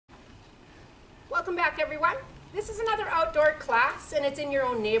Welcome back, everyone. This is another outdoor class, and it's in your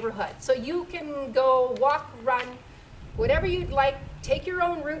own neighborhood. So you can go walk, run, whatever you'd like. Take your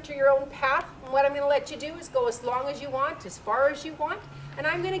own route or your own path. And what I'm going to let you do is go as long as you want, as far as you want. And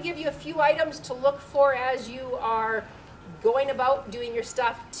I'm going to give you a few items to look for as you are going about doing your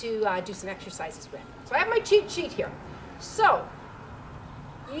stuff to do some exercises with. So I have my cheat sheet here. So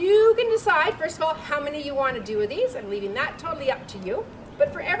you can decide, first of all, how many you want to do of these. I'm leaving that totally up to you.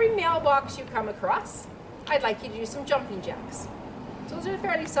 But for every mailbox you come across, I'd like you to do some jumping jacks. So those are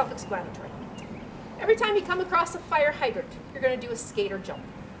fairly self-explanatory. Every time you come across a fire hydrant, you're going to do a skater jump.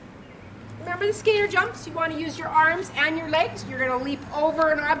 Remember the skater jumps? You want to use your arms and your legs. You're going to leap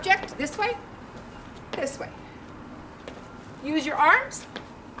over an object this way, this way. Use your arms,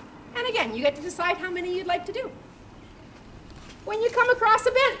 and again, you get to decide how many you'd like to do. When you come across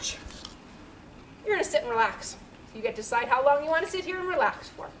a bench, you're going to sit and relax. You get to decide how long you want to sit here and relax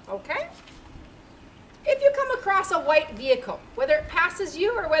for, okay? If you come across a white vehicle, whether it passes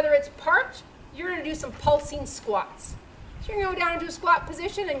you or whether it's parked, you're going to do some pulsing squats. So you're going to go down into a squat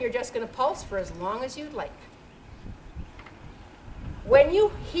position and you're just going to pulse for as long as you'd like. When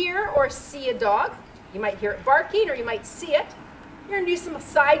you hear or see a dog, you might hear it barking or you might see it, you're going to do some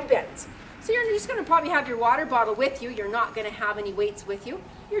side bends. So you're just going to probably have your water bottle with you. You're not going to have any weights with you.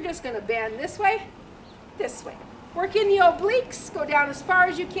 You're just going to bend this way, this way. Work in the obliques, go down as far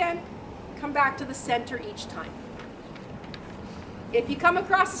as you can, come back to the center each time. If you come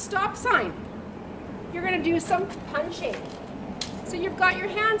across a stop sign, you're going to do some punching. So you've got your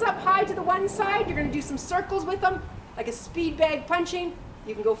hands up high to the one side, you're going to do some circles with them, like a speed bag punching.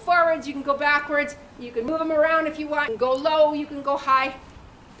 You can go forwards, you can go backwards, you can move them around if you want. You can go low, you can go high.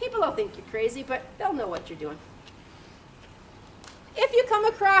 People will think you're crazy, but they'll know what you're doing. If you come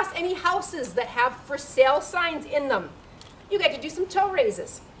across any houses that have for sale signs in them, you get to do some toe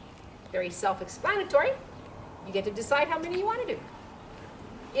raises. Very self-explanatory. You get to decide how many you want to do.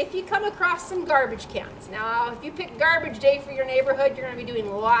 If you come across some garbage cans, now if you pick garbage day for your neighborhood, you're going to be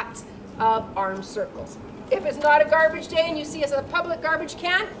doing lots of arm circles. If it's not a garbage day and you see us at a public garbage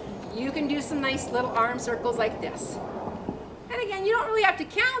can, you can do some nice little arm circles like this. And again, you don't really have to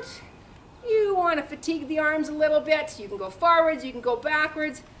count. You want to fatigue the arms a little bit. You can go forwards, you can go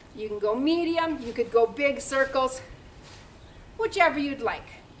backwards, you can go medium, you could go big circles, whichever you'd like.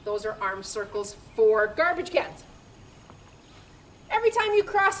 Those are arm circles for garbage cans. Every time you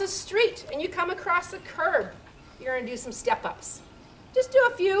cross a street and you come across a curb, you're going to do some step-ups. Just do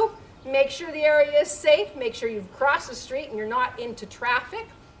a few. Make sure the area is safe. Make sure you've crossed the street and you're not into traffic.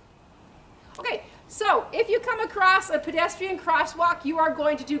 Okay, so if you come across a pedestrian crosswalk, you are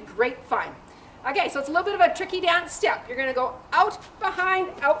going to do Grapevine. Okay, so it's a little bit of a tricky dance step. You're going to go out, behind,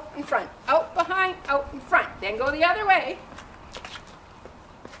 out, in front. Out, behind, out, in front. Then go the other way.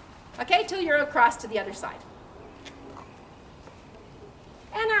 Okay, till you're across to the other side.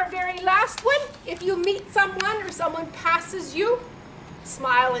 And our very last one, if you meet someone or someone passes you,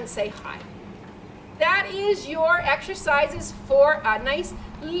 smile and say hi. That is your exercises for a nice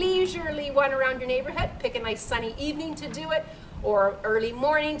leisurely one around your neighborhood. Pick a nice sunny evening to do it, or early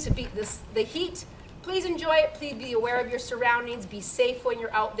morning to beat the heat. Please enjoy it. Please be aware of your surroundings. Be safe when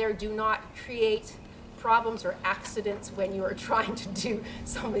you're out there. Do not create problems or accidents when you are trying to do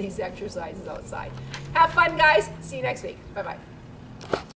some of these exercises outside. Have fun, guys. See you next week. Bye-bye.